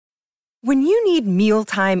When you need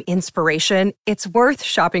mealtime inspiration, it's worth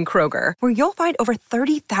shopping Kroger, where you'll find over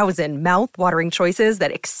 30,000 mouth-watering choices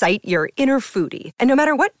that excite your inner foodie. And no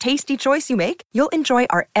matter what tasty choice you make, you'll enjoy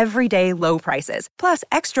our everyday low prices, plus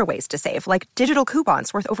extra ways to save, like digital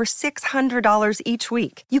coupons worth over $600 each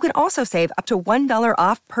week. You can also save up to $1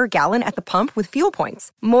 off per gallon at the pump with fuel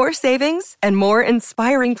points. More savings and more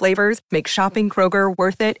inspiring flavors make shopping Kroger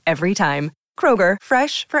worth it every time. Kroger,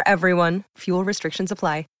 fresh for everyone. Fuel restrictions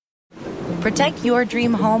apply. Protect your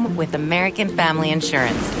dream home with American Family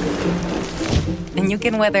Insurance. And you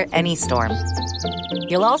can weather any storm.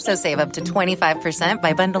 You'll also save up to 25%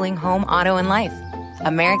 by bundling home, auto, and life.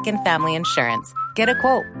 American Family Insurance. Get a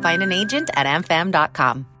quote. Find an agent at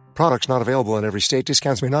amfam.com. Products not available in every state.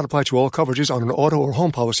 Discounts may not apply to all coverages on an auto or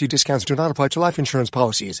home policy. Discounts do not apply to life insurance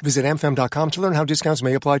policies. Visit amfam.com to learn how discounts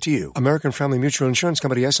may apply to you. American Family Mutual Insurance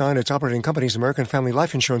Company, SI, and its operating companies, American Family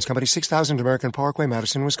Life Insurance Company, 6000 American Parkway,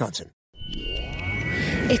 Madison, Wisconsin.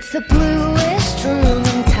 It's the bluest room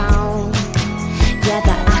in town. Yeah,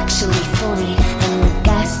 they're actually funny, and the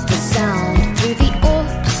guests are sound. Through the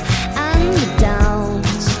ups and the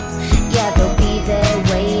downs. Yeah, they'll be there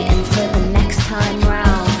waiting for the next time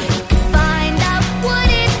round. You can find out what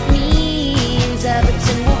it means.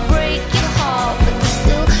 Everton will break your heart, but they're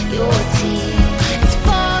still your team. It's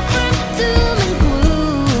far from doom and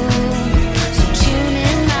gloom. So tune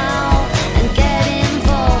in now and get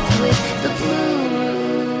involved with the Blue Room.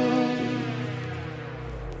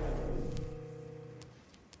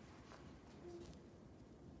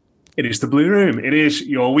 It is the Blue Room. It is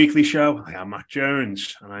your weekly show. I am Matt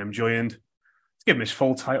Jones, and I am joined, to give him his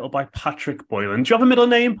full title, by Patrick Boylan. Do you have a middle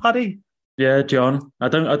name, Paddy? Yeah, John. I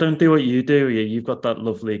don't do what you do. You've got that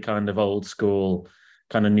lovely kind of old school,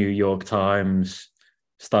 kind of New York Times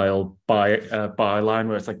style byline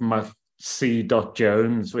where it's like Matt C.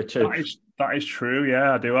 Jones, which that is true.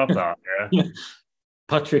 Yeah, I do have that. Yeah.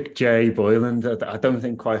 Patrick J. Boylan. I don't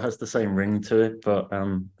think quite has the same ring to it, but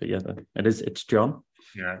yeah, it is. It's John.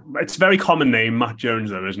 Yeah, it's a very common name, Matt Jones,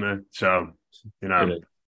 though, isn't it? So, you know,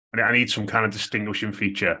 I need some kind of distinguishing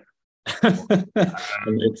feature.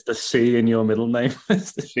 It's the C in your middle name.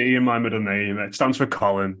 C in my middle name. It stands for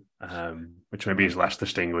Colin, which maybe is less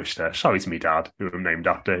distinguished. Sorry to me, Dad, who I'm named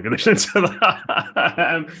after, if you listen to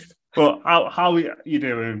that. But how are you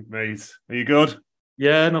doing, mate? Are you good?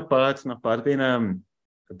 Yeah, not bad. Not bad. I've been a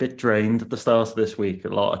bit drained at the start of this week. A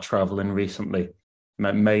lot of travelling recently.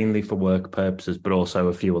 Mainly for work purposes, but also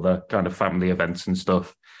a few other kind of family events and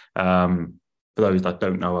stuff. For those that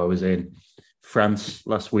don't know, I was in France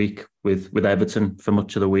last week with Everton for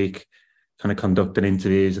much of the week, kind of conducting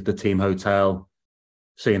interviews at the team hotel,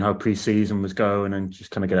 seeing how pre-season was going, and just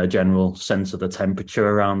kind of get a general sense of the temperature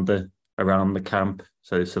around the camp.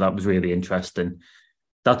 So that was really interesting.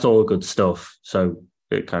 That's all good stuff. So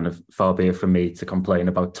it kind of far be it from me to complain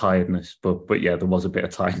about tiredness, but yeah, there was a bit of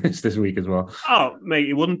tiredness this week as well. Oh, mate,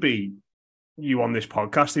 it wouldn't be you on this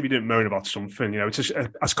podcast if you didn't moan about something. You know, it's just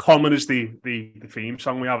as common as the theme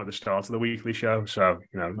song we have at the start of the weekly show. So,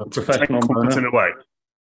 you know, professional moaner in a way.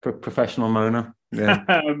 Professional moaner. Yeah.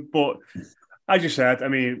 But as you said, I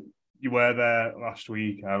mean, you were there last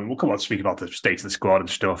week. We'll come on to speak about the state of the squad and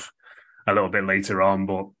stuff a little bit later on,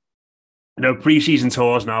 but. You know, pre-season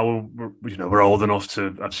tours now, we're old enough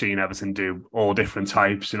to have seen Everton do all different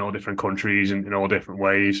types in all different countries and in all different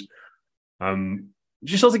ways.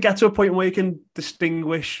 Just sort of get to a point where you can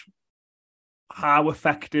distinguish how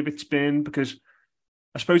effective it's been, because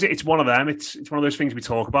I suppose it's one of them. It's one of those things we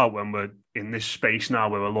talk about when we're in this space now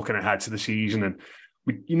where we're looking ahead to the season, and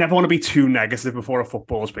you never want to be too negative before a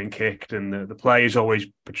football's been kicked, and the players always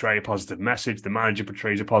portray a positive message. The manager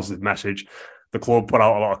portrays a positive message. The club put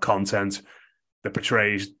out a lot of content that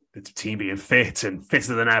portrays the team being fit and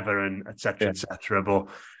fitter than ever, and et cetera, et cetera. But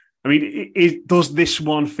I mean, does this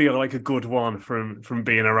one feel like a good one from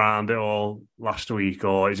being around it all last week,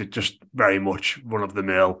 or is it just very much run of the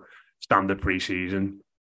mill standard pre-season?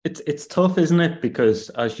 It's tough, isn't it? Because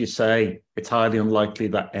as you say, it's highly unlikely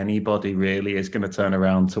that anybody really is going to turn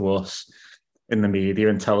around to us in the media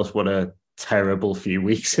and tell us what a terrible few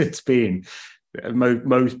weeks it's been.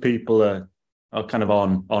 Most people are kind of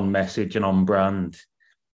on message and on brand.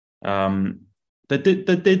 There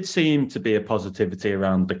did seem to be a positivity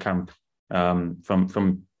around the camp from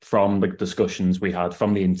the discussions we had,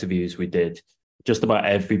 from the interviews we did. Just about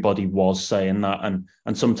everybody was saying that,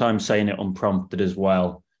 and sometimes saying it unprompted as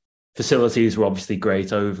well. Facilities were obviously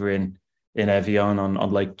great over in Evian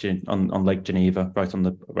on Lake Geneva, right on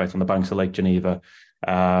the banks of Lake Geneva.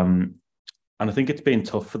 And I think it's been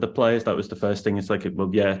tough for the players. That was the first thing. It's like,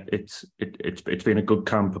 it's been a good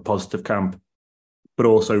camp, a positive camp, but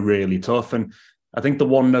also really tough. And I think the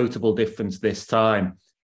one notable difference this time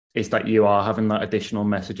is that you are having that additional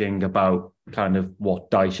messaging about kind of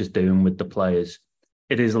what Dyche is doing with the players.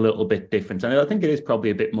 It is a little bit different. And I think it is probably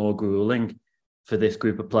a bit more grueling for this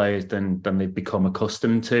group of players than they've become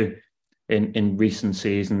accustomed to in recent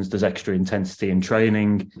seasons. There's extra intensity in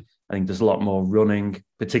training. I think there's a lot more running,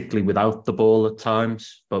 particularly without the ball at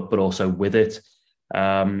times, but also with it.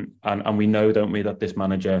 And we know, don't we, that this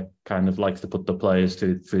manager kind of likes to put the players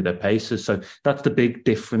through their paces. So that's the big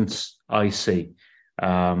difference I see.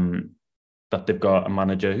 That they've got a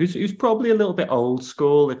manager who's probably a little bit old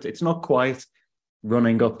school. It's not quite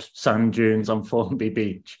running up sand dunes on Formby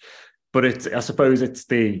Beach, but I suppose it's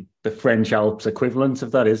the French Alps equivalent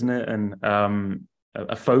of that, isn't it? And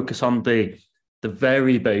a focus on the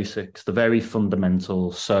very basics, the very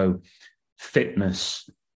fundamentals. So fitness,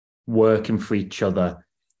 working for each other.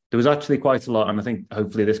 There was actually quite a lot, and I think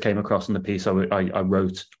hopefully this came across in the piece I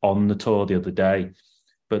wrote on the tour the other day.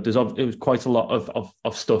 But it was quite a lot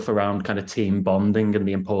of stuff around kind of team bonding and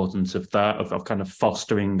the importance of that, of kind of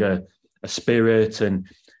fostering a spirit, and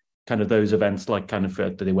kind of those events like kind of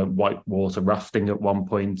they went whitewater rafting at one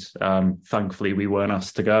point. Thankfully, we weren't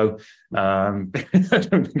asked to go. I don't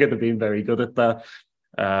think I'd have been very good at that.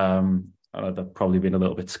 I'd have probably been a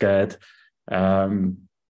little bit scared.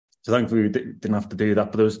 So thankfully we didn't have to do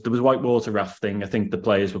that. But there was whitewater rafting. I think the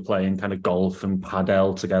players were playing kind of golf and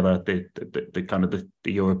padel together, the kind of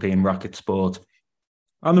the European racket sport.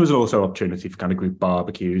 And there was also opportunity for kind of group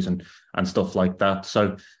barbecues and stuff like that.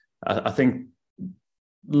 So I think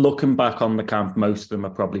looking back on the camp, most of them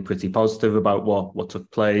are probably pretty positive about what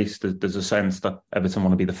took place. There's a sense that Everton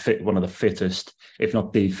want to be one of the fittest, if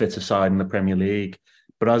not the fittest side in the Premier League.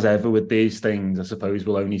 But as ever with these things, I suppose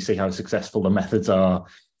we'll only see how successful the methods are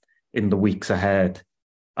in the weeks ahead.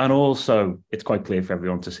 And also, it's quite clear for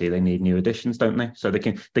everyone to see they need new additions, don't they? So they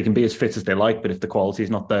can be as fit as they like, but if the quality is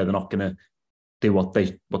not there, they're not going to do what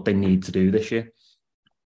they need to do this year.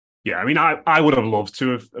 Yeah, I mean, I would have loved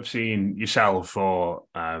to have seen yourself or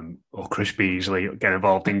Chris Beasley get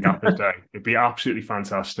involved in Gaffer's Day. It'd be absolutely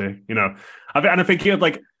fantastic, you know. And I think you'd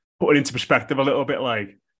like put it into perspective a little bit.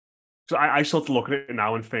 Like, so I sort of look at it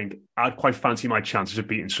now and think I'd quite fancy my chances of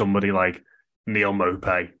beating somebody like Neil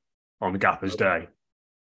Maupay on Gaffer's Day.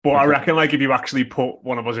 But I reckon, like, if you actually put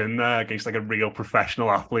one of us in there against like a real professional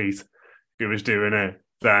athlete who was doing it,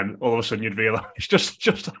 then all of a sudden you'd realise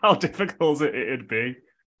just how difficult it'd be.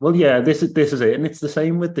 Well, yeah, this is it. And it's the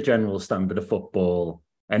same with the general standard of football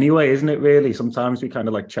anyway, isn't it, really? Sometimes we kind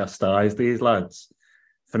of like chastise these lads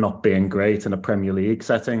for not being great in a Premier League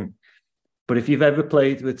setting. But if you've ever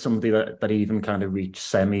played with somebody that even kind of reached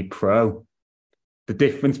semi-pro, the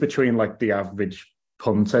difference between like the average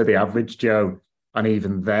punter, the average Joe, and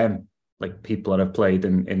even them, like people that have played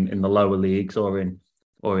in the lower leagues or in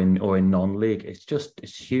non-league,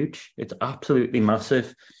 it's huge. It's absolutely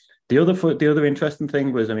massive. The other interesting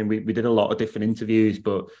thing was, I mean, we did a lot of different interviews,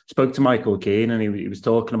 but spoke to Michael Keane, and he was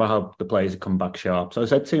talking about how the players have come back sharp. So I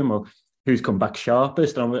said to him, well, who's come back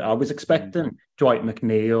sharpest? And I was expecting Dwight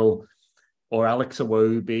McNeil or Alex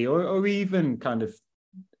Iwobi or even kind of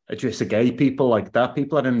Idrissa Gueye, people like that,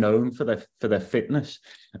 people that are known for their fitness.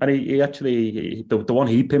 And he actually, the one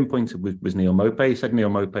he pinpointed was Neil Maupay. He said Neil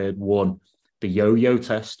Maupay had won the yo-yo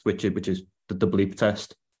test, which is the bleep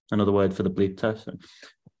test, another word for the bleep test.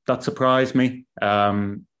 That surprised me.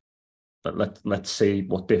 But let's see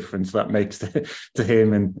what difference that makes to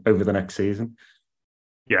him and over the next season.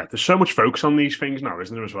 Yeah, there's so much focus on these things now,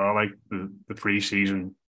 isn't there, as well? Like the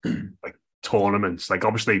pre-season like tournaments, like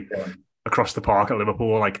obviously across the park at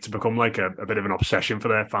Liverpool, like to become like a bit of an obsession for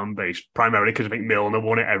their fan base, primarily because I think Milner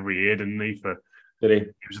won it every year, didn't he? Did he?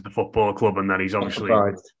 He was at the football club, and then he's obviously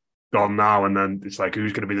gone now, and then it's like,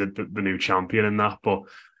 who's going to be the new champion in that? But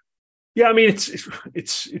yeah, I mean,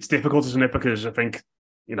 it's difficult, isn't it? Because I think,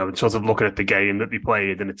 you know, sort of looking at the game that they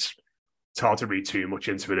played, and it's hard to read too much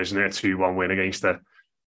into it, isn't it? A 2-1 win against a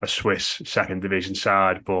Swiss second division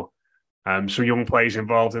side, but some young players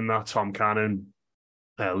involved in that. Tom Cannon,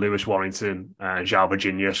 Lewis Warrington, João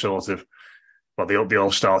Virginia, sort of. Well, they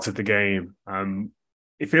all started the game.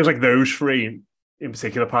 It feels like those three in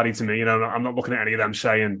particular, Paddy, to me, you know, I'm not looking at any of them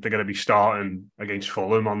saying they're going to be starting against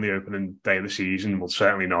Fulham on the opening day of the season. Well,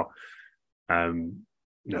 certainly not. You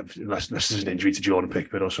know, unless there's an injury to Jordan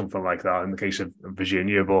Pickford or something like that in the case of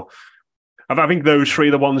Virginia. But I think those three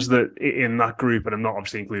are the ones that in that group, and I'm not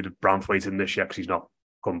obviously included Branthwaite in this yet because he's not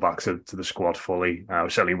come back to the squad fully.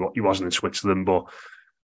 Certainly he wasn't in Switzerland, but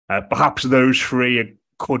perhaps those three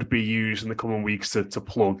could be used in the coming weeks to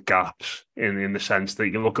plug gaps in the sense that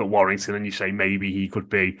you look at Warrington and you say maybe he could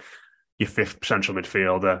be your fifth central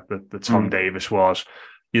midfielder that Tom Davis was.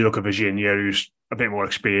 You look at Virginia, who's a bit more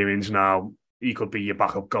experience now. He could be your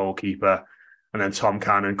backup goalkeeper, and then Tom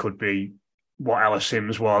Cannon could be what Ellis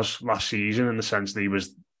Sims was last season, in the sense that he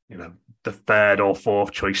was, the third or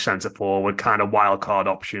fourth choice centre forward, kind of wild card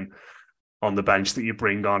option on the bench that you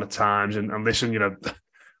bring on at times. And listen,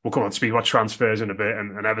 we'll come on to speak about transfers in a bit,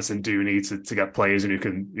 and Everton do need to get players and who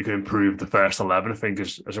can improve the first 11, I think,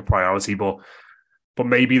 as a priority. But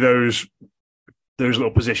maybe those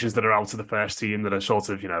little positions that are out of the first team that are sort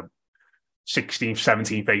of 16th,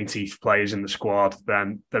 17th, 18th players in the squad,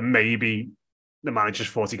 then maybe the manager's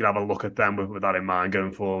thought he could have a look at them with that in mind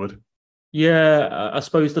going forward. Yeah, I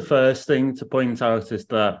suppose the first thing to point out is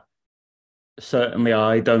that certainly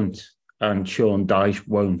I don't, and Sean Dyche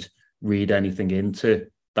won't read anything into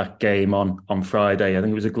that game on Friday. I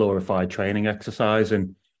think it was a glorified training exercise.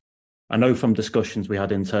 And I know from discussions we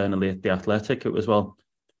had internally at The Athletic, it was, well,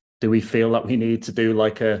 do we feel that we need to do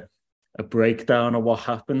like a breakdown of what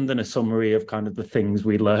happened and a summary of kind of the things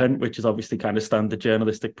we learned, which is obviously kind of standard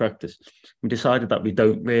journalistic practice? We decided that we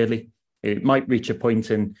don't really. It might reach a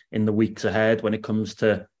point in the weeks ahead when it comes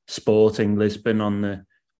to Sporting Lisbon on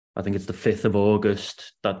I think it's the 5th of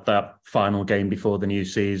August, that final game before the new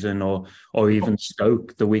season, or even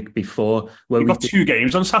Stoke the week before. We've got 2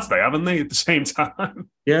 games on Saturday, haven't they, at the same time?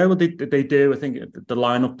 Yeah, well, they do. I think the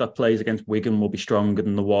lineup that plays against Wigan will be stronger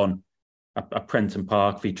than the one at Prenton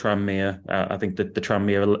Park v Tranmere. I think that the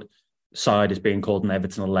Tranmere side is being called an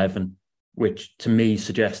Everton 11, which to me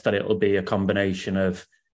suggests that it'll be a combination of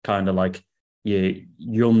kind of like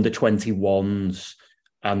your under 21s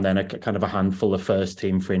and then a kind of a handful of first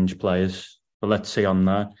team fringe players. But let's see on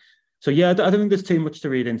that. So yeah, I don't think there's too much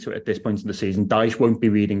to read into it at this point in the season. Dyche won't be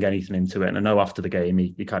reading anything into it. And I know after the game,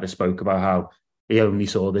 he kind of spoke about how he only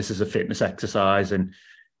saw this as a fitness exercise and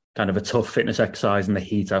kind of a tough fitness exercise in the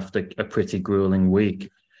heat after a pretty grueling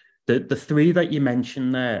week. The 3 that you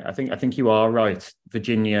mentioned there, I think you are right.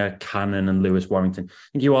 Virginia, Cannon and Lewis Warrington. I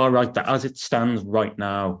think you are right that as it stands right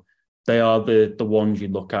now, they are the ones you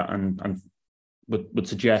look at and would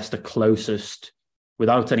suggest the closest,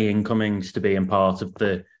 without any incomings, to being part of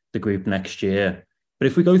the group next year. But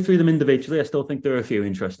if we go through them individually, I still think there are a few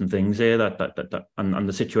interesting things here that and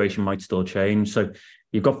the situation might still change. So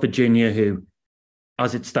you've got Virginia, who,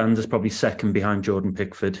 as it stands, is probably second behind Jordan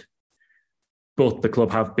Pickford. But the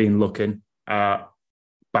club have been looking at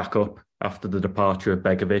backup after the departure of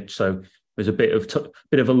Begovic. So there's a bit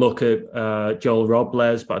of a look at Joel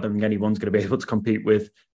Robles, but I don't think anyone's going to be able to compete with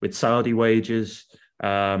Saudi wages.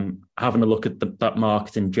 Having a look at that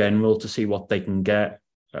market in general to see what they can get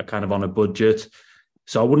kind of on a budget.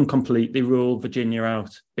 So I wouldn't completely rule Virginia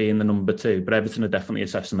out being the number 2, but Everton are definitely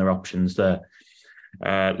assessing their options there.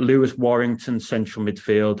 Lewis Warrington, central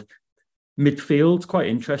midfield. Midfield's quite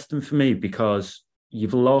interesting for me because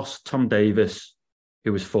you've lost Tom Davis,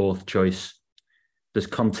 who was 4th choice. There's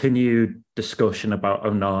continued discussion about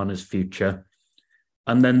Onana's future.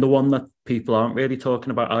 And then the one that people aren't really talking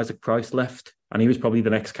about, Isaac Price, left. And he was probably the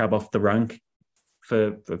next cab off the rank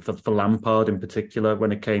for Lampard in particular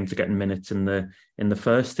when it came to getting minutes in the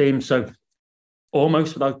first team. So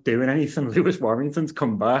almost without doing anything, Lewis Warrington's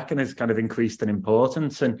come back and has kind of increased in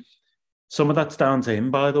importance. And some of that's down to him,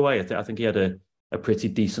 by the way. I think he had a pretty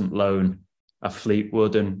decent loan at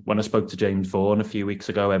Fleetwood. And when I spoke to James Vaughan a few weeks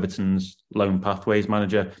ago, Everton's loan pathways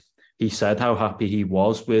manager, he said how happy he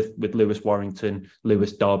was with Lewis Warrington,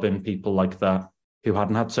 Lewis Dobbin, people like that, who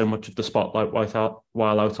hadn't had so much of the spotlight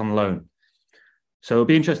while out on loan. So it'll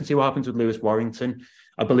be interesting to see what happens with Lewis Warrington.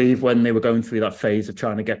 I believe when they were going through that phase of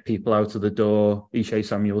trying to get people out of the door, Ishe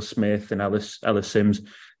Samuel-Smith and Ellis Sims,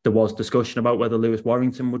 there was discussion about whether Lewis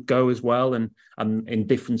Warrington would go as well, and in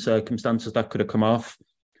different circumstances that could have come off.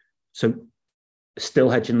 So still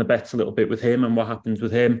hedging the bets a little bit with him and what happens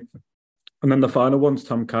with him. And then the final one's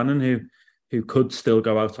Tom Cannon, who could still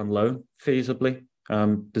go out on loan feasibly.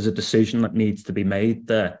 There's a decision that needs to be made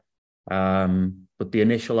there. But the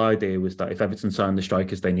initial idea was that if Everton signed the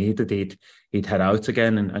strikers they needed, he'd head out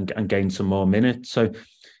again and gain some more minutes. So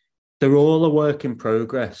they're all a work in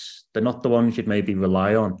progress. They're not the ones you'd maybe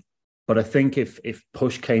rely on. But I think if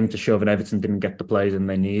push came to shove and Everton didn't get the players in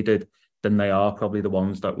they needed, then they are probably the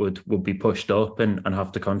ones that would be pushed up and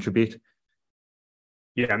have to contribute.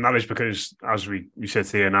 Yeah, and that is because, as we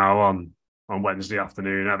sit here now on Wednesday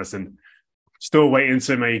afternoon, Everton still waiting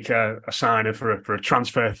to make a signing for a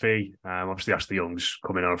transfer fee. Obviously, Ashley Young's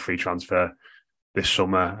coming on a free transfer this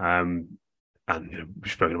summer. And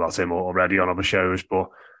we've spoken about him already on other shows, but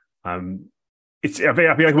I feel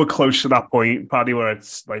like we're close to that point, Paddy, where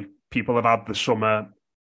it's like people have had the summer,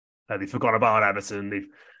 they forgot about Everton, they've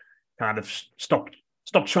kind of stopped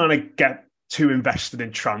trying to get too invested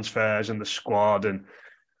in transfers and the squad, and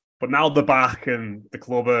But now they're back, and the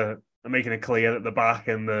club are making it clear that they're back,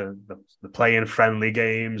 and they're playing friendly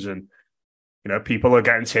games, and people are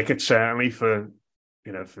getting tickets certainly for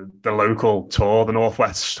for the local tour, the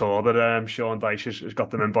Northwest tour that Sean Dyche has got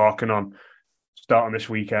them embarking on starting this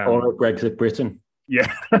weekend. Or Brexit Britain.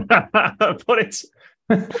 Yeah, but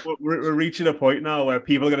we're reaching a point now where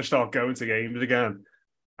people are going to start going to games again.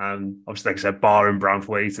 And obviously, like I said, barring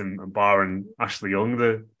Branthwaite and barring Ashley Young,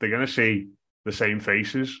 they're going to see the same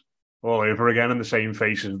faces all over again, and the same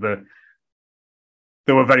faces that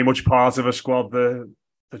were very much part of a squad that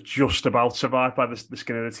just about survived by the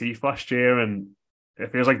skin of the teeth last year. And it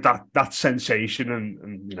feels like that sensation,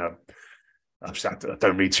 and I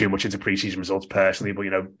don't read too much into preseason results personally, but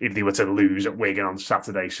if they were to lose at Wigan on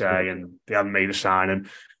Saturday, say, and they hadn't made a signing,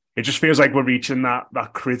 it just feels like we're reaching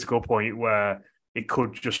that critical point where it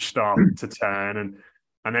could just start to turn,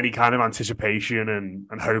 and any kind of anticipation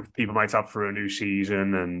and hope people might have for a new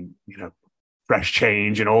season, and fresh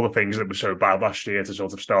change, and all the things that were so bad last year to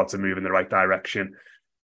sort of start to move in the right direction.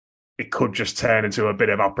 It could just turn into a bit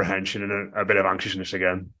of apprehension and a bit of anxiousness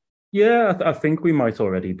again. Yeah, I think we might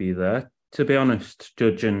already be there, to be honest,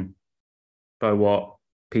 judging by what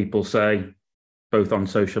people say, both on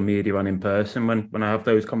social media and in person. When I have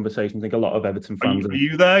those conversations, I think a lot of Everton fans are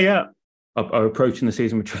you there yet? Are approaching the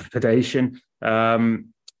season with trepidation. I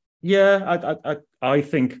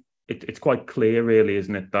think it's quite clear, really,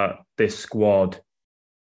 isn't it, that this squad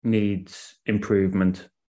needs improvement,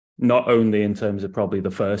 not only in terms of probably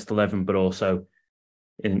the first 11, but also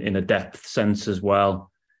in a depth sense as well.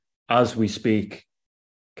 As we speak,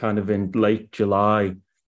 kind of in late July,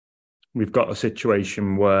 we've got a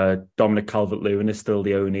situation where Dominic Calvert-Lewin is still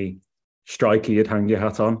the only striker you'd hang your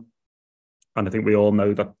hat on. And I think we all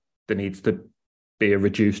know that there needs to be a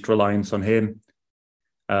reduced reliance on him.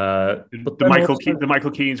 But the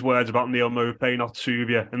Michael Keane's words about Neil Maupay, not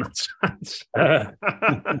Subia, in that sense.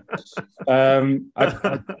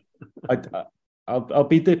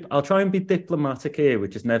 I'll try and be diplomatic here,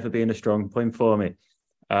 which has never been a strong point for me,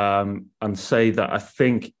 and say that I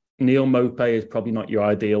think Neil Maupay is probably not your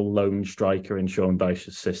ideal lone striker in Sean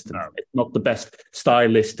Dyche's system. No. It's not the best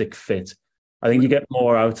stylistic fit. I think you get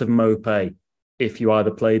more out of Maupay if you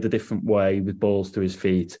either played a different way with balls to his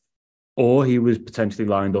feet, or he was potentially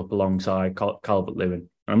lined up alongside Calvert-Lewin.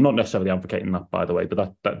 I'm not necessarily advocating that, by the way,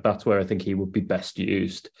 but that's where I think he would be best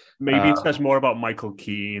used. Maybe it says more about Michael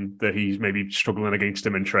Keane that he's maybe struggling against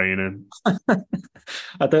him in training.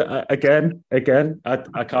 Again, I can't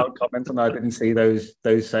comment on that. I didn't see those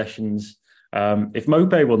sessions. If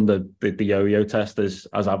Maupay won the yo-yo test as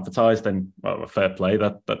advertised, then fair play.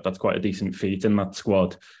 That's quite a decent feat in that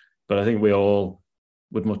squad. But I think we all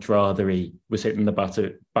would much rather he was hitting the back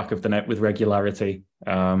of the net with regularity.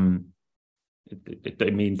 It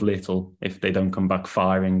means little if they don't come back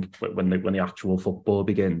firing when the actual football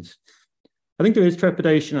begins. I think there is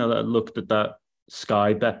trepidation. I looked at that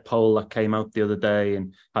Sky Bet poll that came out the other day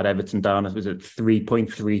and had Everton down, it was at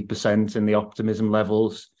 3.3% in the optimism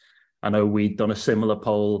levels. I know we'd done a similar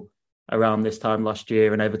poll around this time last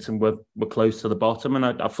year and Everton were close to the bottom, and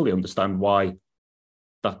I fully understand why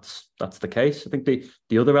that's the case. I think the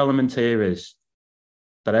other element here is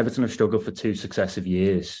that Everton have struggled for 2 successive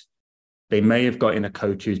years. They may have got in a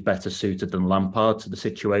coach who's better suited than Lampard to the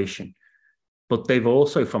situation, but they've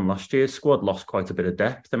also, from last year's squad, lost quite a bit of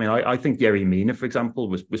depth. I mean, I think Yerry Mina, for example,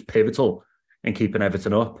 was pivotal in keeping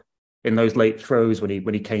Everton up in those late throws when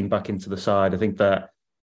he came back into the side. I think that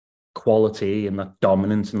quality and that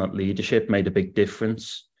dominance and that leadership made a big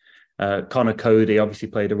difference. Connor Cody obviously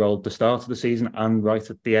played a role at the start of the season and right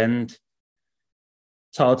at the end.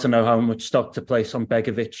 It's hard to know how much stock to place on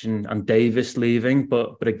Begovic and Davis leaving,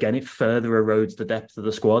 but again, it further erodes the depth of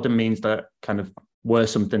the squad and means that kind of were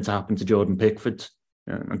something to happen to Jordan Pickford,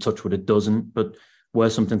 and touch wood it doesn't, but were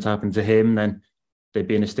something to happen to him, then they'd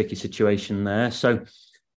be in a sticky situation there. So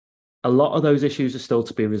a lot of those issues are still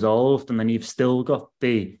to be resolved, and then you've still got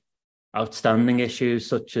the outstanding issues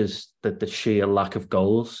such as the sheer lack of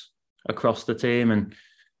goals across the team. And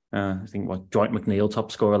I think Dwight McNeil,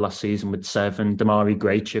 top scorer last season with 7. Damari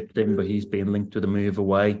Gray chipped in, but he's being linked with a move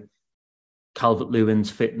away.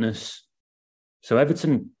 Calvert-Lewin's fitness. So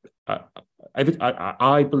Everton,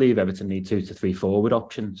 I believe Everton need 2 to 3 forward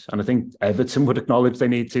options. And I think Everton would acknowledge they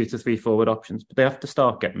need 2 to 3 forward options, but they have to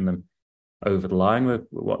start getting them over the line. We're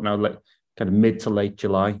what now, kind of mid to late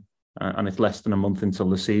July. And it's less than a month until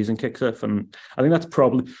the season kicks off. And I think that's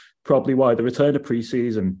probably why the return of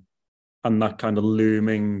pre-season and that kind of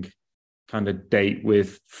looming kind of date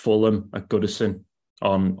with Fulham at Goodison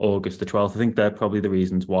on August the 12th, I think they're probably the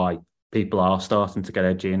reasons why people are starting to get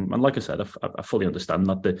edgy. And like I said, I fully understand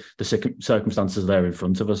that the circumstances there in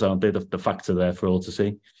front of us, aren't they? The facts are there for all to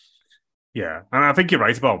see. Yeah, and I think you're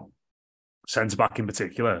right about centre back in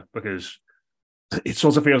particular, because it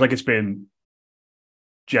sort of feels like it's been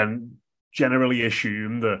generally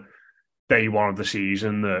assumed that day one of the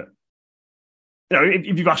season that, you know,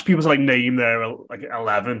 if you've asked people to like name their like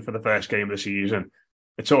 11 for the first game of the season,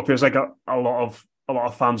 it sort of feels like a lot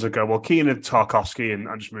of fans would go, well, Keane and Tarkowski, and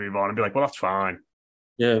just move on and be like, well, that's fine.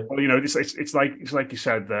 Yeah. Well, you know, it's like you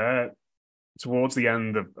said there, towards the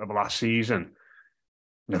end of last season.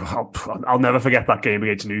 You know, I'll never forget that game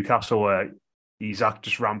against Newcastle where Isak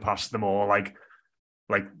just ran past them all like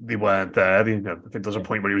they weren't there. You know, I think there's a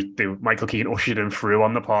point where Michael Keane ushered him through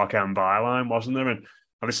on the Park End byline, wasn't there? And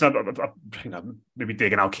it's not, you know, maybe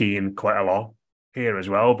digging out Keane quite a lot here as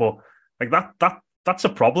well, but like that's a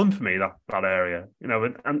problem for me, that area, you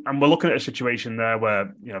know. And we're looking at a situation there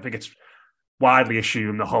where, you know, I think it's widely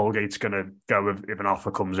assumed that Holgate's going to go if an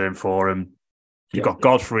offer comes in for him. You've got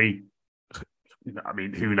Godfrey. I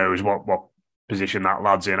mean, who knows what position that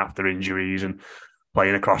lad's in after injuries and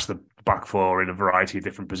playing across the back four in a variety of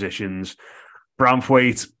different positions.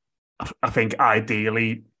 Branthwaite, I think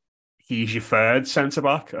ideally he's your third centre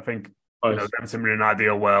back. I think, you know, that's in an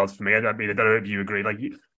ideal world for me. I mean, I don't know if you agree. Like,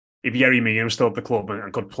 if Yerry Mina was still at the club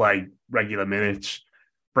and could play regular minutes,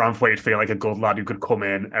 Branthwaite would feel like a good lad who could come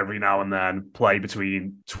in every now and then, play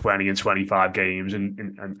between 20 and 25 games,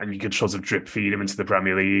 and you could sort of drip feed him into the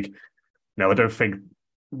Premier League. No, I don't think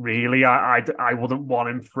really. I wouldn't want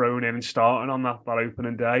him thrown in and starting on that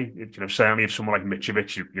opening day. You know, certainly if someone like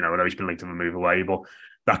Mitrovic, you know, I know he's been linked to the move away, but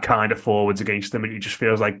that kind of forwards against him, and it just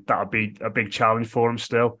feels like that would be a big challenge for him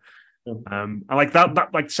still. And like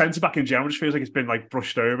that like centre back in general just feels like it's been like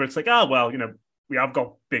brushed over. It's like, well, you know, we have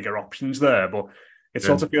got bigger options there, but it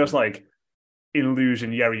sort of feels like in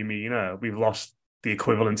losing Yerry Mina, we've lost the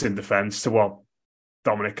equivalent in defence to what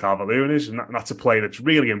Dominic Calvert-Lewin is, and that's a player that's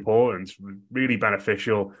really important, really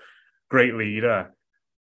beneficial, great leader,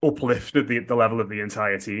 uplifted the level of the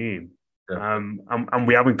entire team. Yeah. And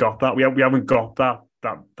we haven't got that. We haven't got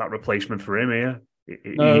that replacement for him here.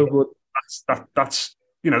 That's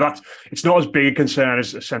you know, that's, it's not as big a concern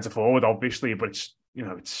as a centre forward, obviously, but it's, you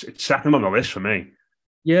know, it's second on the list for me.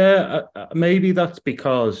 Yeah, maybe that's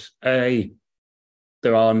because there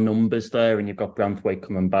are numbers there, and you've got Branthwaite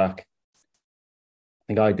coming back.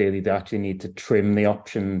 I think ideally they actually need to trim the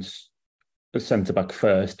options as centre back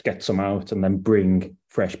first, get some out, and then bring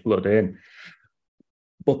fresh blood in.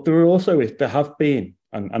 But there have been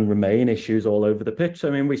and remain issues all over the pitch.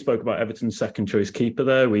 I mean, we spoke about Everton's second choice keeper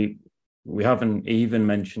there. We haven't even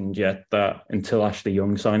mentioned yet that until Ashley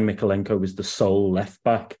Young signed, Mykolenko was the sole left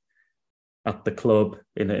back at the club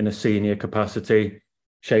in a senior capacity.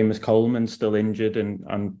 Seamus Coleman's still injured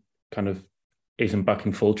and kind of isn't back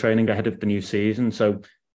in full training ahead of the new season, so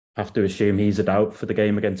have to assume he's a doubt for the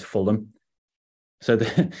game against Fulham. So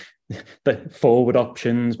the forward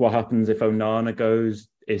options, what happens if Onana goes?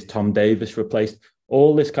 Is Tom Davis replaced?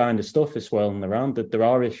 All this kind of stuff is swirling around. That there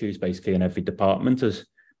are issues basically in every department as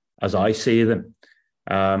I see them.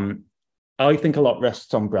 I think a lot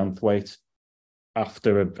rests on Branthwaite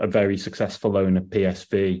after a very successful loan at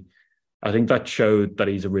PSV. I think that showed that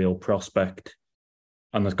he's a real prospect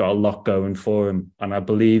and has got a lot going for him. And I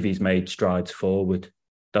believe he's made strides forward.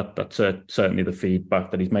 That's certainly the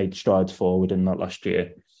feedback, that he's made strides forward in that last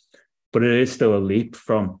year. But it is still a leap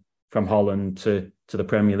from Holland to the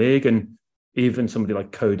Premier League. And even somebody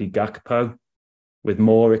like Cody Gakpo, with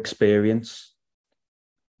more experience,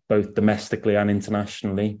 both domestically and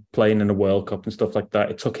internationally, playing in a World Cup and stuff like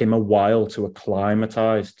that, it took him a while to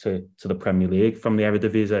acclimatise to the Premier League from the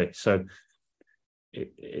Eredivisie. So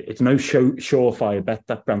it's no surefire bet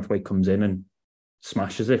that Branthwaite comes in and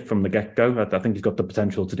smashes it from the get-go. I think he's got the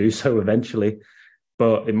potential to do so eventually.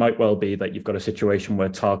 But it might well be that you've got a situation where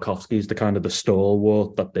Tarkowski is the kind of the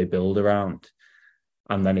stalwart that they build around.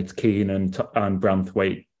 And then it's Keane and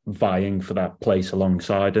Branthwaite vying for that place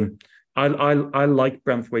alongside. And I like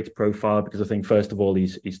Branthwaite's profile because I think, first of all,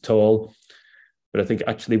 he's tall. But I think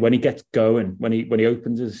actually when he gets going, when he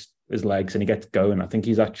opens his legs and he gets going, I think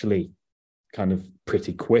he's actually kind of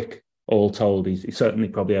pretty quick, all told. He's certainly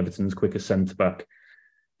probably Everton's quickest centre-back.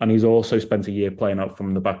 And he's also spent a year playing out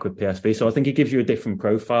from the back with PSV. So I think he gives you a different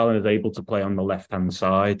profile and is able to play on the left-hand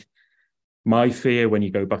side. My fear when you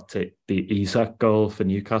go back to the Isak goal for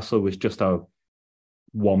Newcastle was just how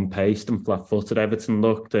one-paced and flat-footed Everton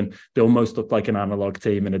looked. And they almost looked like an analogue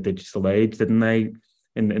team in a digital age, didn't they?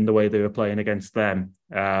 In the way they were playing against them.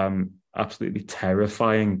 Absolutely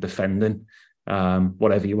terrifying defending.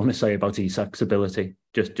 Whatever you want to say about Isak's ability.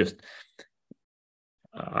 Just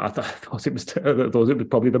I thought it was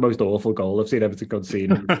probably the most awful goal I've seen Everton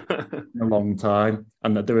concede in a long time,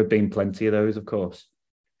 and that there have been plenty of those, of course.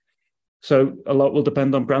 So a lot will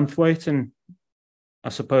depend on Branthwaite, and I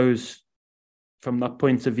suppose from that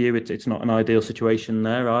point of view, it's not an ideal situation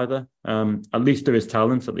there either. At least there is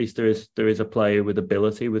talent. At least there is a player with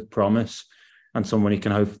ability, with promise, and someone he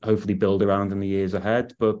can hopefully build around in the years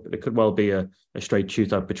ahead. But it could well be a straight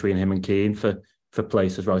shootout between him and Keane for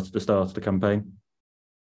places right at the start of the campaign.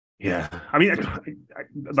 Yeah, I mean,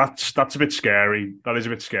 that's a bit scary. That is a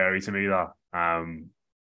bit scary to me, that.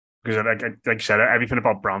 Because like you said, everything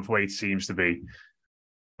about Branthwaite seems to be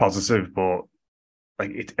positive, but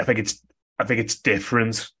like I think it's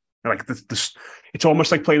different. Like it's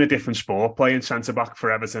almost like playing a different sport, playing centre back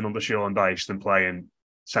for Everton under Sean Dyche than playing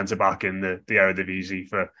centre back in the Eredivisie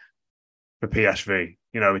for PSV.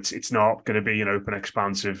 You know, it's not going to be an open,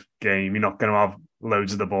 expansive game. You're not going to have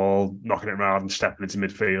loads of the ball, knocking it around and stepping into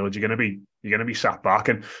midfield. You're going to be sat back,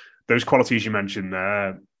 and those qualities you mentioned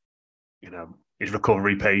there, you know, his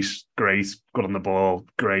recovery pace, great, good on the ball,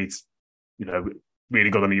 great, you know, really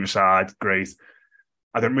good on either side, great.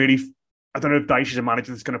 I don't know if Dyche is a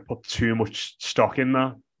manager that's going to put too much stock in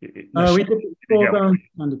that. No, he did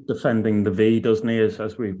kind of defending the V, doesn't he?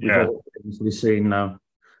 As we've all seen now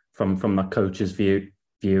from that coach's view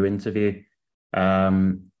interview,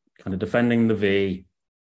 kind of defending the V,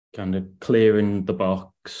 kind of clearing the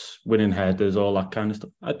box, winning headers, all that kind of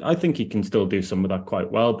stuff. I think he can still do some of that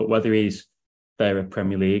quite well, but whether he's there at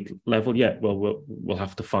Premier League level yet, well, we'll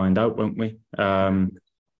have to find out, won't we?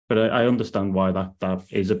 But I understand why that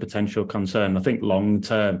is a potential concern. I think long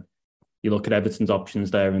term, you look at Everton's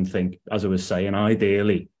options there and think, as I was saying,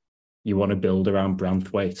 ideally, you want to build around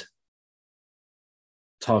Branthwaite.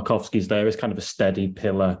 Tarkowski's there as kind of a steady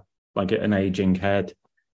pillar, like an ageing head.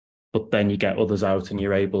 But then you get others out and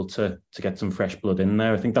you're able to get some fresh blood in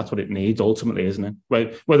there. I think that's what it needs ultimately, isn't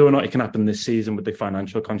it? Whether or not it can happen this season with the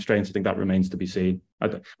financial constraints, I think that remains to be seen.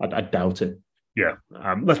 I doubt it. Yeah.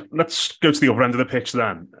 Let's go to the other end of the pitch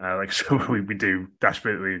then. We do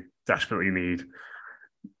desperately need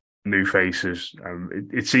new faces.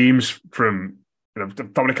 It seems from, you know,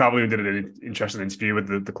 Dominic Calvert-Lewin did an interesting interview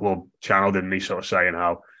with the club channel, didn't he? Sort of saying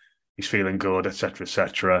how he's feeling good, etc.,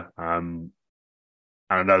 etc.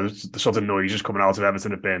 I know the sort of noises coming out of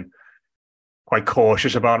Everton have been quite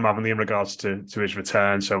cautious about him, haven't they, in regards to his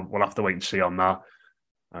return. So we'll have to wait and see on that.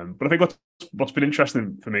 But I think what's been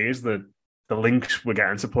interesting for me is the links we're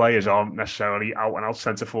getting to players aren't necessarily out and out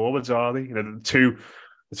centre forwards, are they? You know,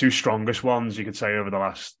 the two strongest ones you could say over the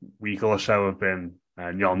last week or so have been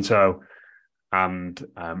Gnonto and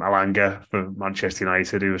Alanga for Manchester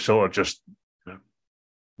United, who are sort of just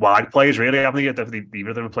wide players, really, haven't they? Neither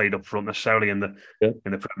of them have played up front necessarily in the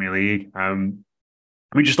Premier League. I mean,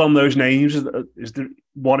 just on those names, is there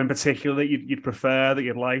one in particular that you'd prefer, that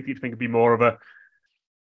you'd like, you'd think would be more of a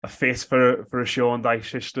fit for a Sean Dyche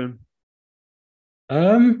system?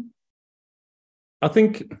 I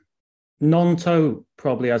think Gnonto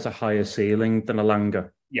probably has a higher ceiling than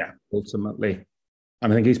Alanga. Yeah, ultimately,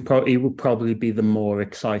 and I think he will probably be the more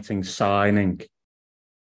exciting signing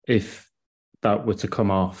if that were to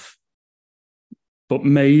come off. But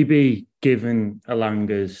maybe given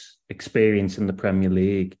Alanga's experience in the Premier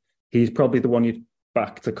League, he's probably the one you'd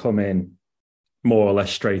back to come in more or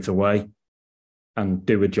less straight away and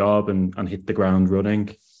do a job and hit the ground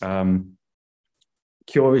running.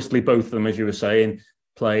 Curiously, both of them, as you were saying,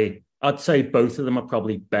 play. I'd say both of them are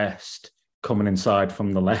probably best coming inside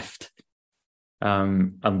from the left.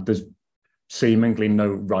 And there's seemingly no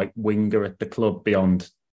right winger at the club beyond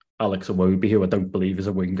Alex Iwobi, who I don't believe is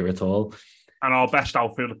a winger at all. And our best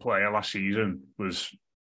outfielder player last season was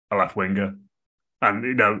a left winger.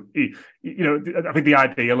 And, I think the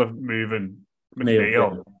ideal of moving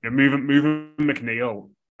McNeil, moving McNeil,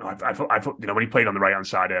 I thought, when he played on the right-hand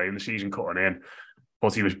side early in the season, cutting in,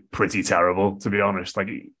 but he was pretty terrible, to be honest. Like,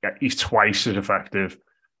 he's twice as effective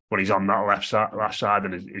when he's on that left side,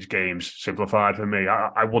 and his game's simplified for me.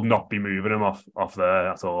 I would not be moving him off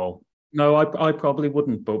there at all. No, I probably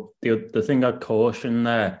wouldn't. But the thing I'd caution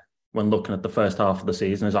there when looking at the first half of the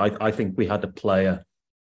season is I think we had a player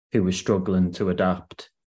who was struggling to adapt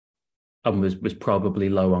and was probably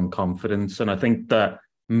low on confidence. And I think that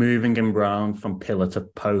moving him round from pillar to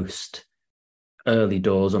post early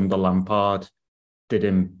doors under Lampard did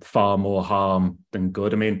him far more harm than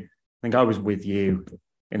good. I mean, I think I was with you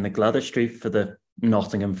in the Gladys Street for the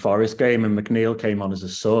Nottingham Forest game, and McNeil came on as a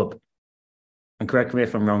sub. And correct me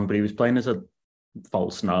if I'm wrong, but he was playing as a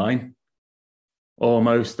false nine,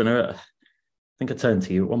 almost. And I think I turned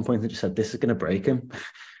to you at one point and just said, "This is going to break him."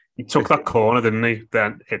 He took that corner, didn't he?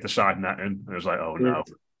 Then hit the side net, and it was like, oh no.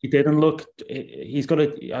 He did, and look,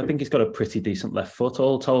 I think he's got a pretty decent left foot.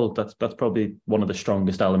 All told, that's probably one of the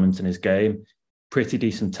strongest elements in his game. Pretty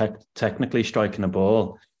decent technically striking a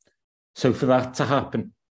ball. So for that to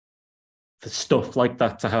happen, for stuff like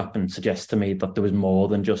that to happen, suggests to me that there was more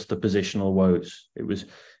than just the positional woes. It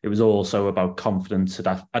was also about confidence,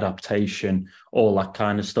 adaptation, all that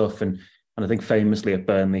kind of stuff. And I think famously at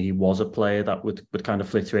Burnley, he was a player that would kind of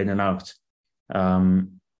flitter in and out.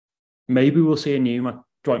 Maybe we'll see a new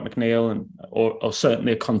Dwight McNeil, or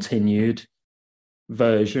certainly a continued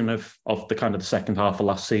version of the kind of the second half of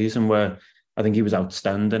last season, where I think he was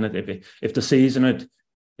outstanding. If the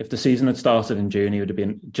season had started in June, he would have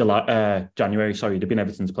been January. Sorry, he'd have been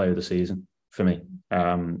Everton's player of the season for me,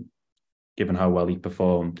 given how well he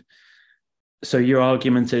performed. So your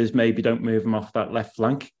argument is maybe don't move him off that left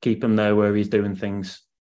flank, keep him there where he's doing things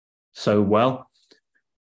so well.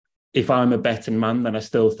 If I'm a betting man, then I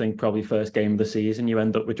still think probably first game of the season, you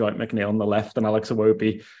end up with Dwight McNeil on the left and Alex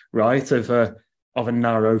Iwobi right of a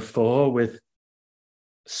narrow four with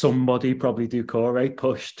somebody, probably Doucouré,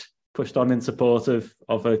 pushed on in support of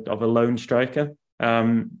a lone striker.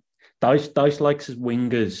 Dyche likes his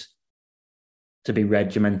wingers to be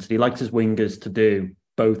regimented. He likes his wingers to do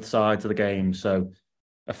both sides of the game. So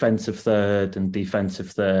offensive third and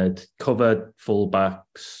defensive third, cover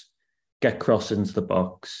fullbacks, get cross into the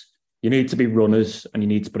box. You need to be runners and you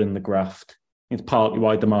need to put in the graft. It's partly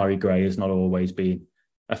why Demarai Gray has not always been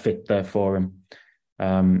a fit there for him.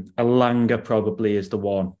 Elanga probably is the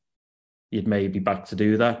one you'd maybe back to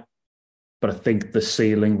do that. But I think the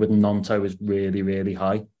ceiling with Gnonto is really, really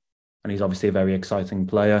high. And he's obviously a very exciting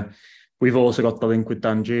player. We've also got the link with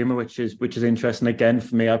Danjuma, which is interesting. Again,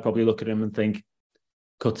 for me, I probably look at him and think,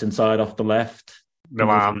 cuts inside off the left.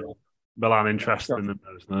 Milan interested in them,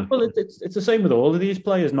 isn't it? Well, it's the same with all of these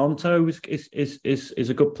players. Gnonto is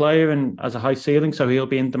a good player and has a high ceiling, so he'll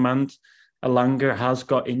be in demand. Elanga has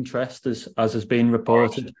got interest, as has been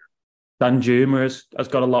reported. Danjuma has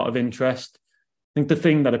got a lot of interest. I think the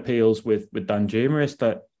thing that appeals with Danjuma is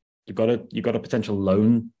that you've got a potential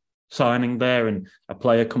loan signing there, and a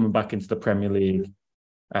player coming back into the Premier League,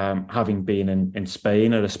 having been in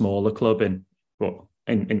Spain at a smaller club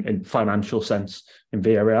in financial sense in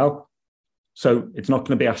Villarreal. So it's not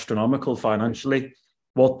going to be astronomical financially.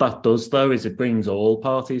 What that does, though, is it brings all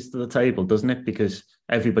parties to the table, doesn't it? Because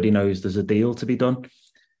everybody knows there's a deal to be done,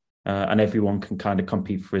 and everyone can kind of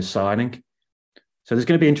compete for his signing. So there's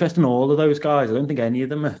going to be interest in all of those guys. I don't think any of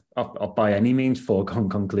them are by any means foregone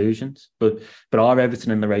conclusions, but are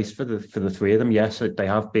Everton in the race for the three of them? Yes, they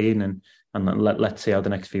have been, and let's see how the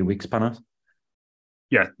next few weeks pan out.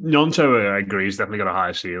 Yeah, Gnonto, I agree, he's definitely got a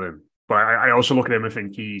higher ceiling. But I also look at him and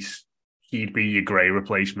think he'd be your Gray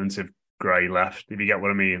replacement if Gray left, if you get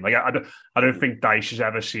what I mean. Like I don't think Dyche has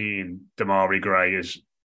ever seen Demarai Gray as,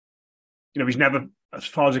 he's never, as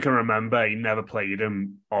far as I can remember, he never played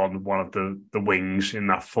him on one of the wings in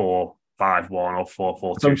that 4-5-1 or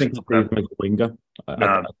 4-4-2. I don't think he's a winger.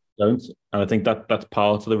 I don't. And I think that's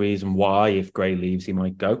part of the reason why, if Gray leaves, he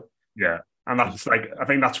might go. Yeah. And that's I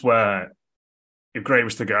think that's where, if Gray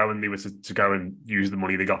was to go and they were to go and use the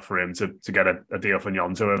money they got for him to get a deal for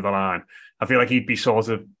Gnonto over the line, I feel like he'd be sort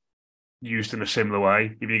of used in a similar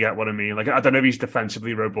way, if you get what I mean. Like, I don't know if he's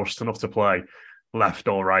defensively robust enough to play left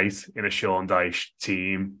or right in a Sean Dyche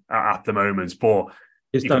team at the moment, but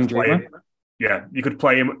is Danjuma? Yeah, you could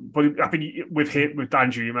play him. But I think with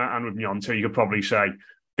Danjuma and with Gnonto, you could probably say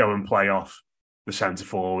go and play off the centre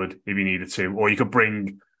forward if you needed to, or you could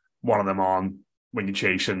bring one of them on when you're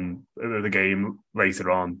chasing the game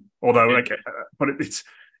later on. Although, but it's,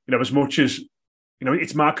 as much as,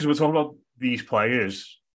 it's mad because we're talking about these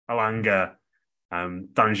players, Elanga,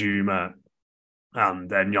 Danjuma, and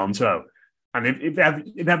then Gnonto. And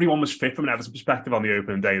if everyone was fit from an Everton perspective on the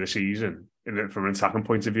opening day of the season, from an attacking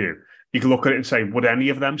point of view, you could look at it and say, would any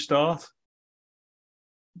of them start?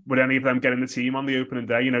 Would any of them get in the team on the opening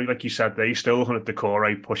day? Like you said, they still had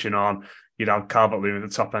Doucouré pushing on. You'd have Calvert-Lewin at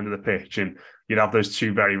the top end of the pitch, and you'd have those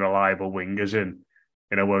two very reliable wingers in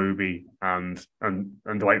Iwobi and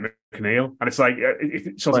Dwight McNeil. And it's like,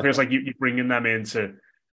 it sort of feels like you're bringing them into,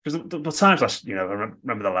 because the times last, I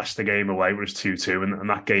remember the Leicester game away where it was 2-2, and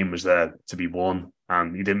that game was there to be won,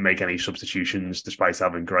 and you didn't make any substitutions despite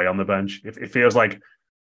having Gray on the bench. It feels like,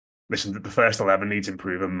 listen, the first 11 needs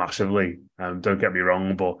improving massively. Don't get me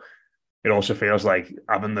wrong, but it also feels like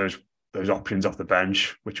having those options off the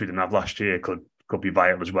bench, which we didn't have last year, could be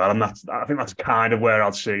vital as well. And I think that's kind of where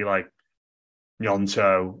I'd see like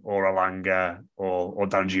Gnonto or Elanga or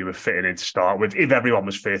Danjuma fitting in to start with, if everyone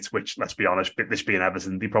was fit, which, let's be honest, this being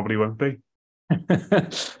Everton, they probably won't be.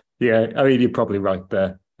 Yeah, I mean, you're probably right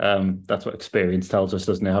there. That's what experience tells us,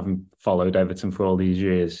 doesn't it? Having followed Everton for all these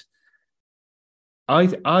years,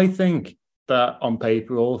 I think that on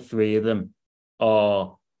paper, all three of them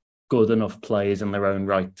are good enough players in their own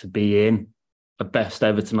right to be in a best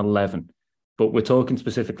Everton 11. But we're talking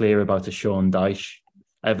specifically here about a Sean Dyche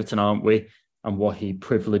Everton, aren't we? And what he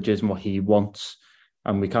privileges and what he wants.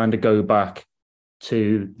 And we kind of go back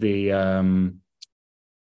to the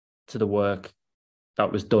work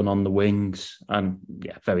that was done on the wings, and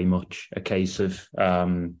yeah, very much a case of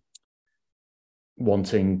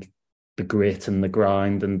wanting the grit and the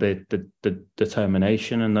grind and the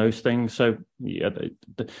determination and those things. So yeah,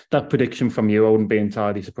 that prediction from you, I wouldn't be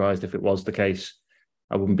entirely surprised if it was the case.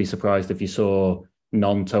 I wouldn't be surprised if you saw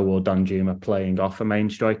Nonto or Danjuma playing off a main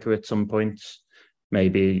striker at some points,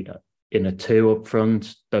 maybe in a two up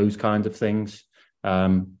front, those kinds of things.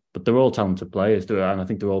 But they're all talented players, and I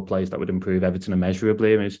think they're all players that would improve Everton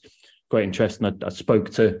immeasurably. I mean, it's quite interesting. I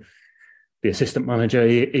spoke to the assistant manager,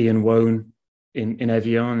 Ian Wone, in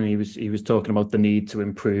Evian, and he was talking about the need to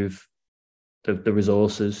improve the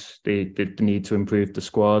resources, the need to improve the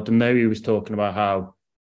squad. And there he was talking about how,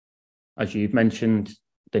 as you've mentioned,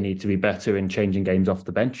 they need to be better in changing games off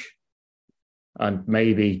the bench. And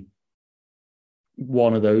maybe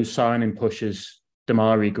one of those signing pushes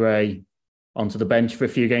Demarai Gray onto the bench for a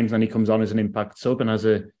few games, and then he comes on as an impact sub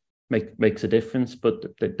and makes a difference. But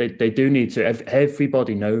they do need to.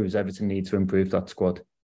 Everybody knows Everton need to improve that squad,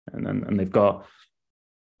 and they've got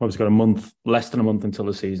obviously got a month, less than a month until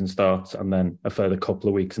the season starts, and then a further couple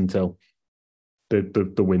of weeks until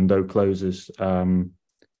the window closes.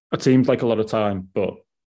 It seems like a lot of time, but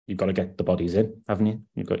you've got to get the bodies in, haven't you?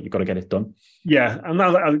 You've got to get it done. Yeah,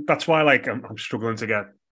 and that's why I'm struggling to get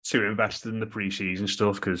too invested in the pre-season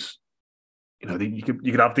stuff, because you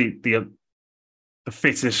could have the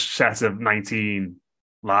fittest set of 19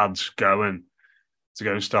 lads going to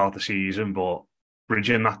go and start the season, but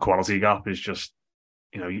bridging that quality gap is just,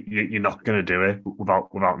 you're not going to do it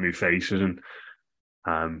without new faces. And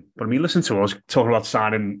but I mean, listen to us talking about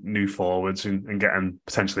signing new forwards and getting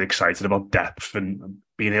potentially excited about depth and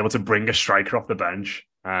being able to bring a striker off the bench.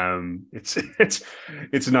 It's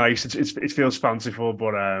nice. It feels fanciful,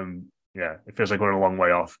 but yeah, it feels like we're a long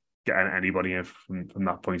way off getting anybody in from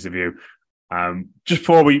that point of view. Just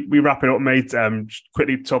before we wrap it up, mate, just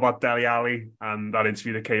quickly talk about Dele Alli and that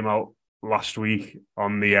interview that came out last week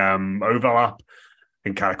on the overlap,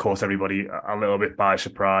 and kind of caught everybody a little bit by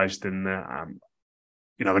surprise. And I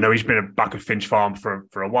know he's been back at Finch Farm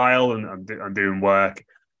for a while and doing work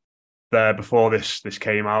there before this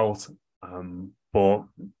came out, but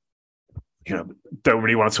don't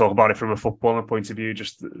really want to talk about it from a footballer point of view,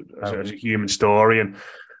 just as a human story and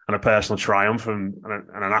a personal triumph and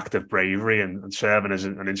an act of bravery and serving as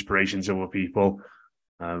an inspiration to other people.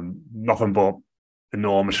 Nothing but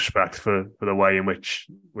enormous respect for the way in which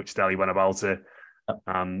Dele went about it,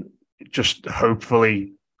 and just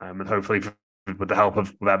hopefully with the help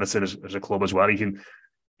of Everton as a club as well, he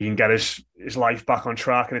can get his life back on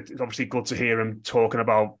track. And it's obviously good to hear him talking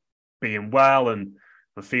about being well and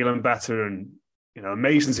feeling better, and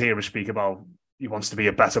amazing to hear him speak about he wants to be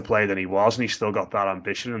a better player than he was, and he's still got that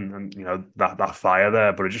ambition and that fire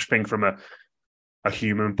there. But I just think from a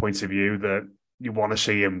human point of view that you want to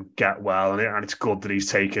see him get well, and it's good that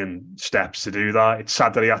he's taken steps to do that. It's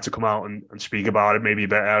sad that he had to come out and speak about it maybe a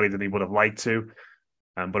bit earlier than he would have liked to,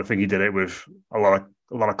 but I think he did it with a lot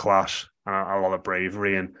of class and a lot of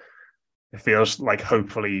bravery, and it feels like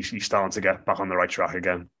hopefully he's starting to get back on the right track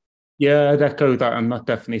again. Yeah, I'd echo that, and that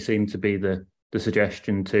definitely seemed to be the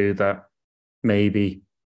suggestion too, that maybe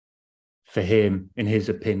for him, in his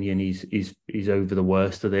opinion, he's over the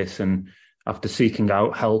worst of this, and after seeking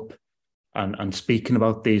out help and speaking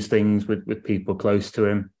about these things with people close to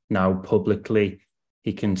him, now publicly,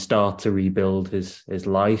 he can start to rebuild his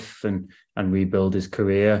life and rebuild his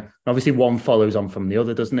career. And obviously, one follows on from the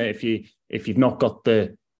other, doesn't it? If you've not got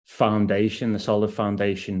the foundation, the solid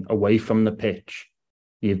foundation away from the pitch,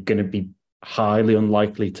 you're going to be highly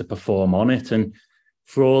unlikely to perform on it. And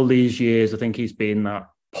for all these years, I think he's been that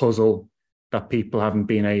puzzle that people haven't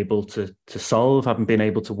been able to solve, haven't been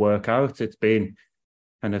able to work out. It's been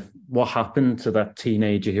kind of what happened to that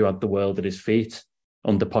teenager who had the world at his feet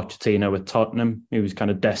under Pochettino at Tottenham. He was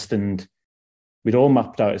kind of destined. We'd all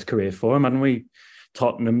mapped out his career for him, hadn't we?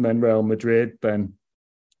 Tottenham, then Real Madrid, then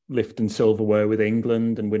lifting silverware with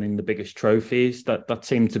England and winning the biggest trophies. That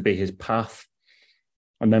seemed to be his path.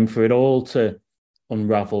 And then for it all to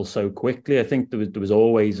unravel so quickly, I think there was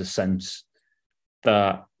always a sense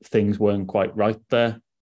that things weren't quite right there.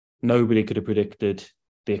 Nobody could have predicted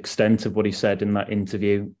the extent of what he said in that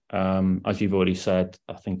interview. As you've already said,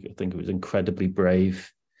 I think it was incredibly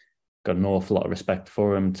brave. Got an awful lot of respect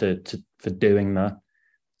for him for doing that.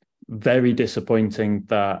 Very disappointing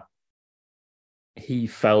that he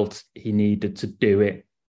felt he needed to do it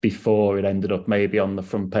before it ended up maybe on the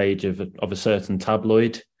front page of a certain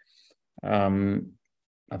tabloid.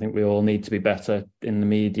 I think we all need to be better in the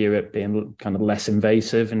media at being kind of less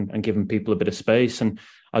invasive and giving people a bit of space. And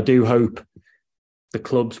I do hope the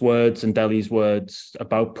club's words and Delhi's words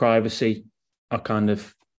about privacy are kind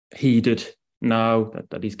of heeded now,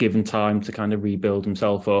 that he's given time to kind of rebuild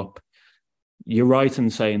himself up. You're right in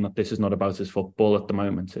saying that this is not about his football at the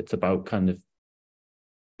moment. It's about kind of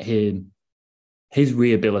his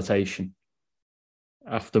rehabilitation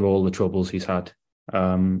after all the troubles he's had.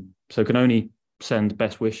 So can only send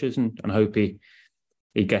best wishes and hope he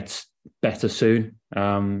gets better soon.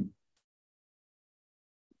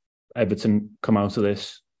 Everton come out of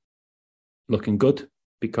this looking good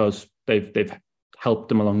because they've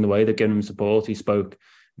helped him along the way. They've given him support. He spoke in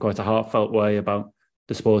quite a heartfelt way about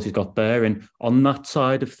the support he's got there. And on that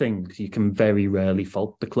side of things, you can very rarely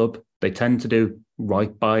fault the club. They tend to do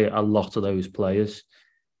right by a lot of those players.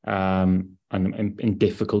 And in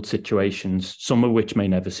difficult situations, some of which may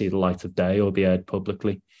never see the light of day or be aired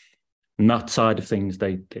publicly. And that side of things,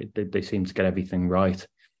 they seem to get everything right.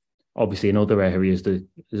 Obviously, in other areas, there's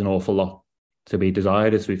an awful lot to be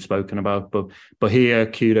desired, as we've spoken about. But here,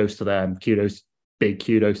 kudos to them. Big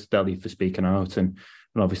kudos to Delhi for speaking out, and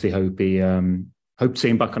obviously hope to see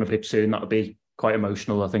him back on a pitch soon. That would be quite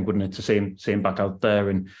emotional, I think, wouldn't it, to see him back out there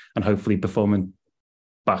and hopefully performing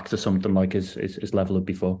back to something like his level of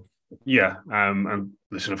before. Yeah, and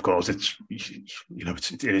listen, of course, it's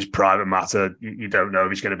it is private matter. You don't know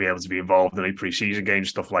if he's going to be able to be involved in any pre-season games,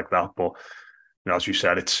 stuff like that. But as you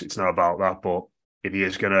said, it's not about that. But if he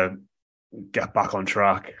is going to get back on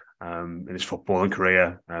track in his footballing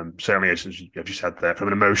career, certainly as you said there, from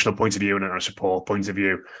an emotional point of view and a support point of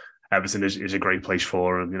view, Everton is a great place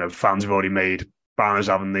for him. Fans have already made banners,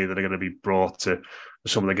 haven't they, that are going to be brought to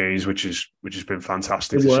some of the games, which has been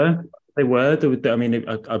fantastic. They were. I mean,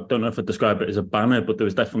 I don't know if I'd describe it as a banner, but there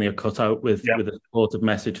was definitely a cutout with a supportive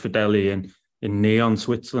message for Delhi in Nyon,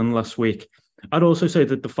 Switzerland last week. I'd also say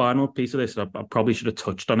that the final piece of this, I probably should have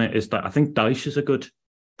touched on it, is that I think Dyche is a good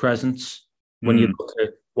presence. When you look at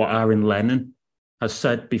what Aaron Lennon has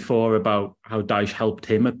said before about how Dyche helped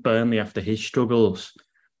him at Burnley after his struggles.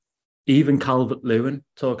 Even Calvert-Lewin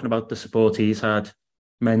talking about the support he's had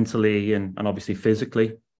mentally and obviously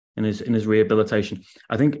physically in his rehabilitation.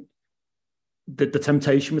 I think the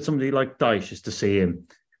temptation with somebody like Dyche is to see him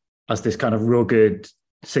as this kind of rugged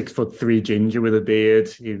 6'3" ginger with a beard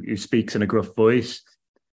who speaks in a gruff voice,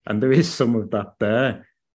 and there is some of that there.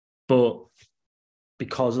 But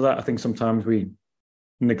because of that, I think sometimes we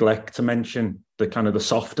neglect to mention the kind of the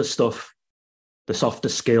softer stuff, the softer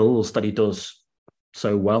skills that he does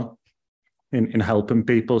so well in helping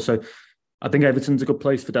people. So I think Everton's a good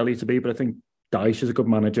place for Delhi to be, but I think Dyche is a good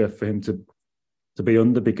manager for him to be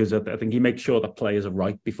under, because I think he makes sure that players are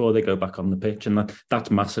right before they go back on the pitch, and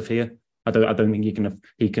that's massive here. I don't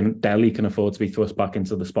think Delhi can afford to be thrust back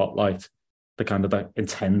into the spotlight, the kind of that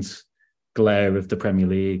intense glare of the Premier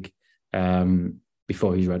League,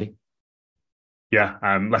 before he's ready. Yeah,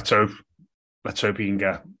 let's hope he can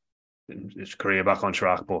get his career back on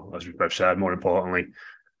track. But as we've both said, more importantly,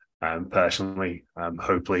 personally,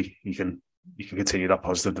 hopefully he can continue that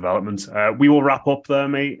positive development. We will wrap up there,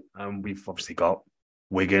 mate. We've obviously got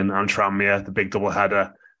Wigan and Tranmere, the big double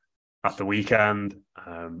header at the weekend,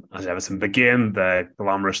 as Everton begin their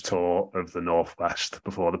glamorous tour of the Northwest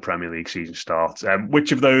before the Premier League season starts.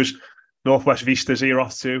 Which of those Northwest vistas are you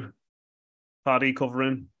off to, Paddy,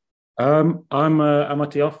 covering? I'm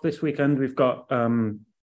actually off this weekend. We've got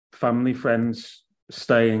family friends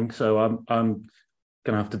staying, so I'm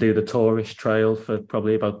going to have to do the tourist trail for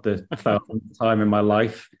probably about the 1,000th time in my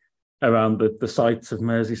life around the sights of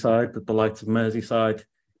Merseyside, the delights of Merseyside.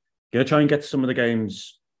 Going to try and get to some of the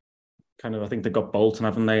games. Kind of, I think they've got Bolton,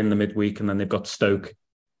 haven't they, in the midweek, and then they've got Stoke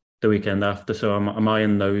the weekend after. So I'm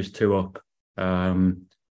eyeing those two up.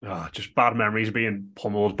 Just bad memories being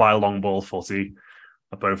pummeled by a long ball footy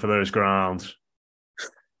at both of those grounds.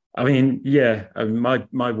 I mean, yeah,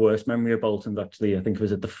 my worst memory of Bolton's actually, I think it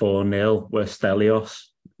was at the 4-0 where Stelios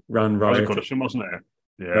ran riot. That was Goodison, wasn't it?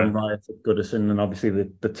 Yeah. Ran riot at Goodison, and obviously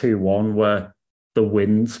the 2-1 where the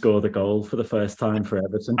Wind scored a goal for the first time for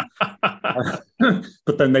Everton.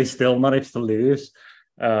 But then they still managed to lose.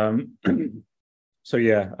 So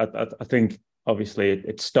yeah, I think obviously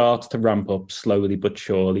it starts to ramp up slowly but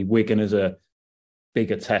surely. Wigan is a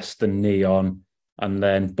bigger test than Nyon, and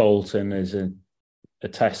then Bolton is a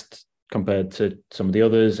test compared to some of the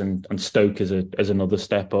others, and Stoke is another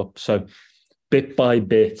step up. So bit by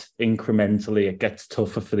bit, incrementally, it gets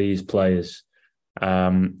tougher for these players.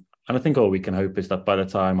 And I think all we can hope is that by the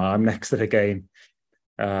time I'm next to the game,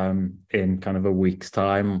 in kind of a week's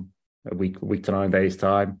time, a week to 9 days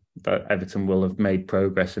time, that Everton will have made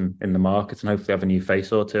progress in the market and hopefully have a new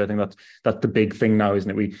face or two. I think that's the big thing now,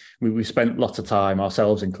 isn't it? We spent lots of time,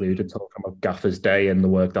 ourselves included, talking about Gaffer's Day and the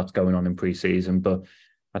work that's going on in pre-season, but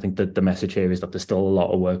I think that the message here is that there's still a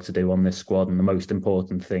lot of work to do on this squad, and the most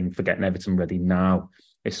important thing for getting Everton ready now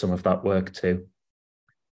is some of that work too.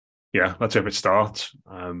 Yeah, let's hope it starts.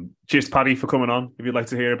 Cheers to Paddy for coming on. If you'd like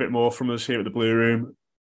to hear a bit more from us here at the Blue Room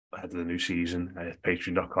ahead of the new season,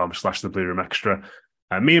 patreon.com/the Blue Room Extra.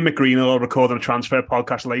 Me and Mick Green will record a transfer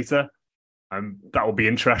podcast later. That will be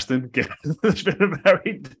interesting. There's been a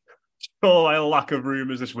very lack of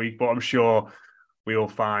rumours this week, but I'm sure we will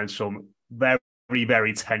find some very,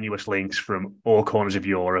 very tenuous links from all corners of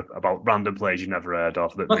Europe about random players you've never heard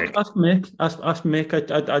of. Ask Mick.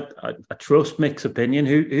 I trust Mick's opinion.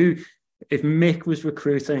 Who, if Mick was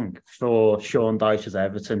recruiting for Sean Dyche's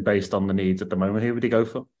Everton based on the needs at the moment, who would he go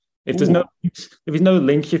for? If there's no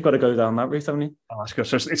links, you've got to go down that route, haven't you? Oh, that's good.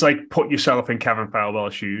 So it's like put yourself in Kevin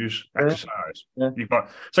Thelwell's shoes exercise. Yeah.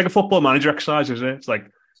 It's like a football manager exercise, isn't it? It's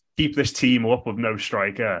like keep this team up with no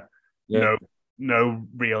striker, no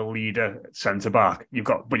real leader centre back. You've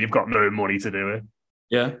got no money to do it.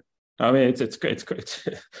 Yeah, I mean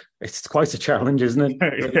it's quite a challenge, isn't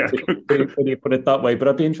it? When you put it that way. But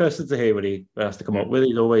I'd be interested to hear what he has to come up with.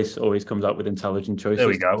 He always comes up with intelligent choices. There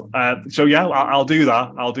we go. So yeah, I'll do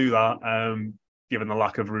that. Given the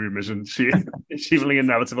lack of rumours and seemingly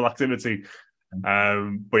inevitable activity.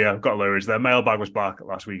 But yeah, I've got loads there. Mailbag was back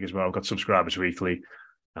last week as well. I've got Subscribers Weekly.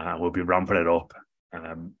 We'll be ramping it up.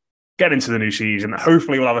 Get into the new season.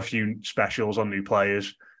 Hopefully we'll have a few specials on new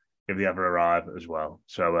players if they ever arrive as well.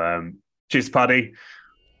 So cheers to Paddy,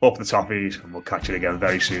 up the toffees, and we'll catch you again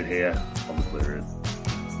very soon here on the Blue Room.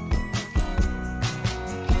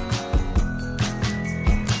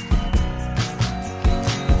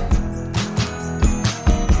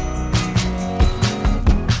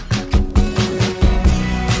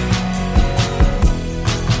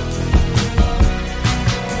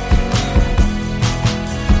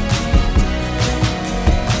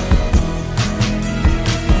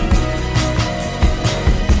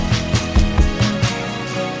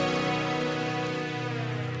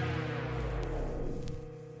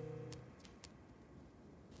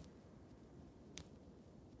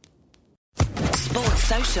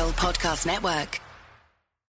 Podcast Network.